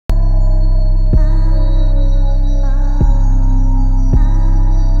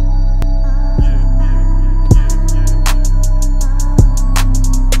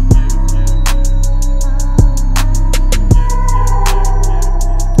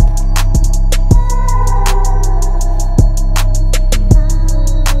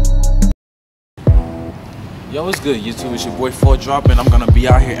Yo, what's good, YouTube? It's your boy ForDrop, and I'm gonna be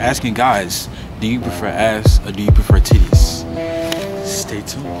out here asking guys, do you prefer ass or do you prefer titties? Stay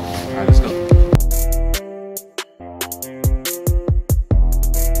tuned. Alright, let's go.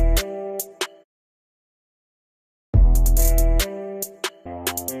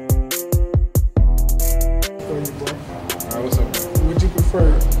 Alright, what's up, bro? Would you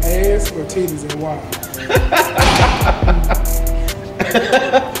prefer ass or titties, and why?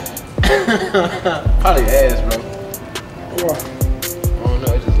 Probably ass, bro. Why? I don't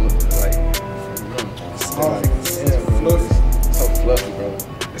know, it just looks like, Soft, fluffy. It's so fluffy, bro.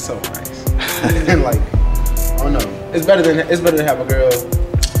 It's so nice. And like, I don't know. It's better to have a girl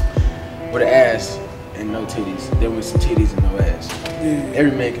with an ass and no titties than with some titties and no ass. Yeah.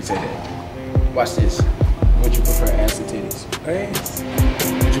 Every man can say that. Watch this. Would you prefer ass or titties? Ass.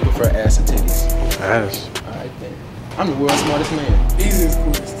 Would you prefer ass or titties? Ass. Alright then. I'm the world's smartest man. Easiest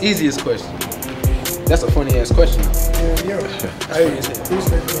question. Easiest question. That's a funny ass question. Yeah. Hey,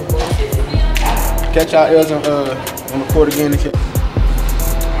 appreciate that, bro. Catch y'all ears on the court again. Alright,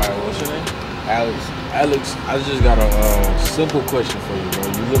 what's your name? Alex. Alex, I just got a simple question for you, bro.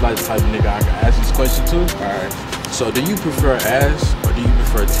 You look like the type of nigga I can ask this question to. Alright. So, do you prefer ass or do you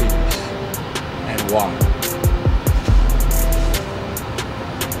prefer titties? And why?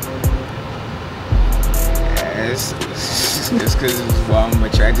 Ass. It's because it's what I'm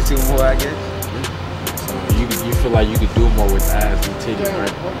attracted to more, I guess. So, you feel like you could do more with ass than titties,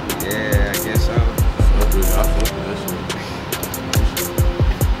 right? Yeah, I guess so. I fuck with that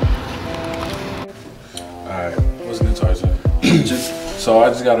shit. Alright, what's good, Tarzan? So I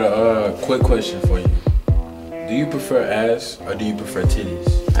just got a quick question for you. Do you prefer ass or do you prefer titties?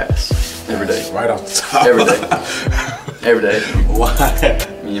 Ass. Every day. Right off the top. Every day. Every day. Why?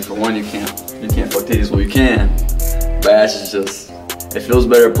 I mean, for one, you can't fuck titties. Well, you can, but ass is just, it feels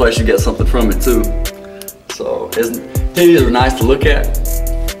better. Plus, you get something from it too. So, titties are nice to look at,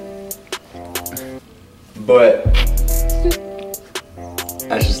 but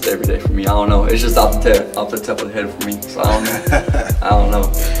that's just every day for me. I don't know. It's just off the top of the head for me. So I don't know. I don't know.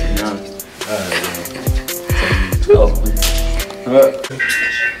 To be honest.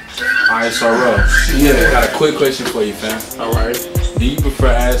 Alright, so yeah, got a quick question for you, fam. Alright. Do you prefer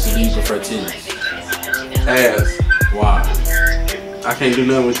ass or do you prefer titties? Ass. Why? I can't do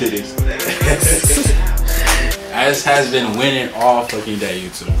nothing with titties. Ass has been winning all fucking day,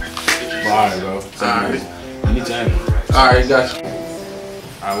 YouTube. Alright, bro. Alright. You need to end it. Alright, got you.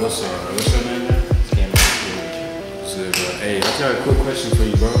 Alright, what's your name, man? Good, bro. Hey, I got a quick question for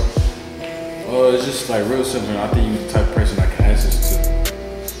you, bro. It's just like real simple. I think you're the type of person I can answer this to.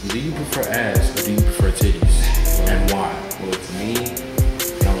 Do you prefer ass or do you prefer titties? And why? Well, to me,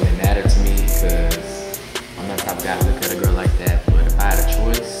 it don't really matter to me because I'm not the type of guy to look at a girl like that. But if I had a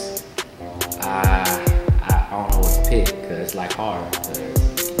choice, I don't know what to pick because it's like hard.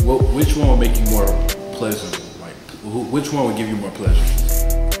 Which one would make you more pleasant? Like, which one would give you more pleasure?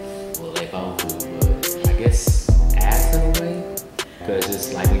 Well, they both do, but I guess ass in a way. Because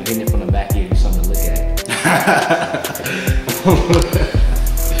it's like when you're hitting it from the back, it gives you something to look at.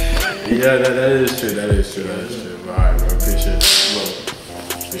 Yeah, that is true. Alright, bro. Appreciate it.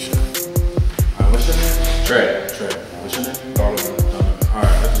 Appreciate it. Alright, what's your name? Trey. What's your name? Donovan.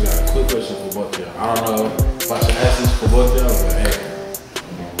 Alright, I just got a quick question for both of y'all. I don't know if I should ask this for both of y'all, but hey,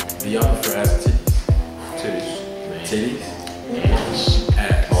 do y'all prefer ass or titties? Titties? Yes.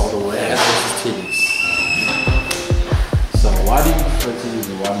 Ass. All the way. Ass versus titties. So why do you prefer titties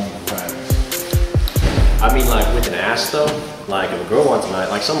and why do you prefer ass? I mean, like with an ass though, like if a girl wants mine,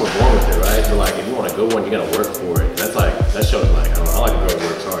 like some are born with it, right? But like if you want a good one, you gotta work for it. That's like, that shows like, I don't know, I like a girl who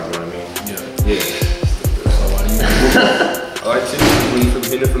works hard, you know what I mean? Yeah. So why do you I like titties when you can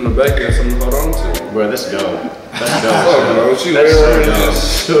hit it from the back and something to hold on to. Bro, let's go. Let's go. Oh, bro, she Let's ready go.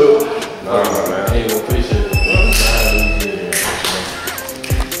 just shoot. No, man. Hey, well, appreciate it.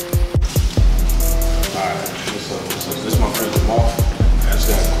 Alright, so this is my friend Jamal. I just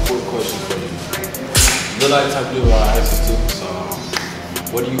got a quick question for you. You look like the type of dude I ask this to, so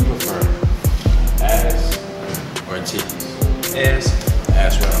what do you prefer? Ass or titties? Ass.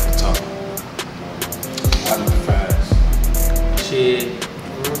 Ass right off the top. Why do you prefer ass? Shit.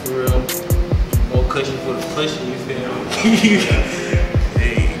 For real. More cushion for the pushing, you feel me?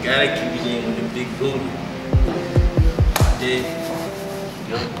 Hey, you gotta keep it in with the big booty. I did.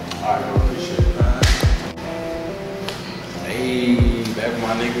 Yep. Alright, bro, appreciate it. Hey, back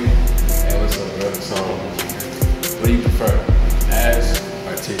my nigga. Hey, what's up, bro? So, what do you prefer? Ass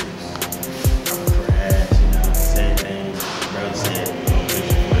or titties? I prefer ass, you know, same thing. Bro said,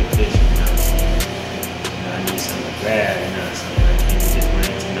 cushion for the cushion, you know what I'm saying? You know, I need something to grab, you know what I'm saying? I can't just run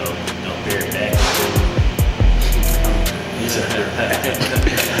into no bare back.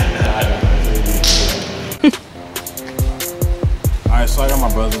 Alright, so I got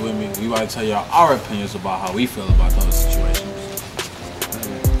my brother with me. We want to tell y'all our opinions about how we feel about those situations.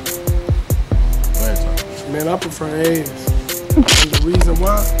 Go ahead, Tom. Man, I prefer ass. And the reason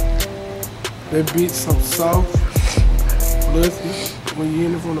why, that bitch so soft, fluffy, when you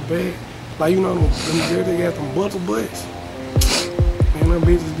in it from the back. Like, you know, them girls, they got them buckle butts. Man, them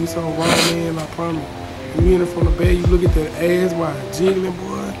bitches be so raw, man, I promise. When you in it from the back, you look at that ass while it's jiggling,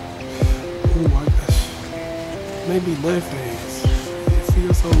 boy. Oh my gosh. Maybe left ass. It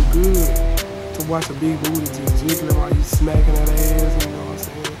feels so good to watch a big booty just jiggling while you smacking that ass, you know what I'm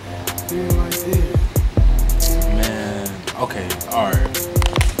saying? Feel like that. Man, okay, alright.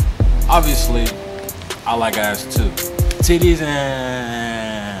 Obviously, I like ass too. Titties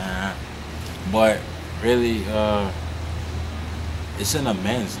and... But really, it's in a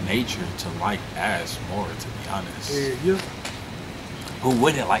man's nature to like ass more, to be honest. Yeah. Who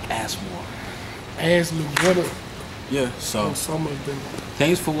wouldn't like ass more? Ass look better Yeah, so than some of them.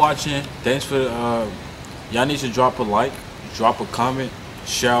 thanks for watching. Thanks for, y'all need to drop a like, drop a comment,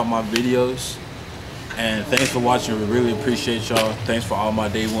 share out my videos. And thanks for watching. We really appreciate y'all. Thanks for all my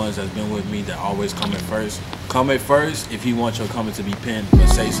day ones that's been with me that always comment first. Comment first if you want your comment to be pinned, but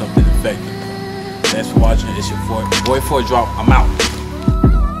say something effective. Thanks for watching. It's your boy ForDrop. I'm out.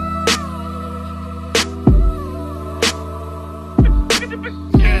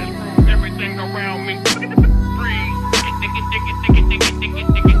 Everything around me. Breathe.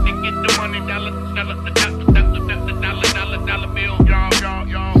 The $1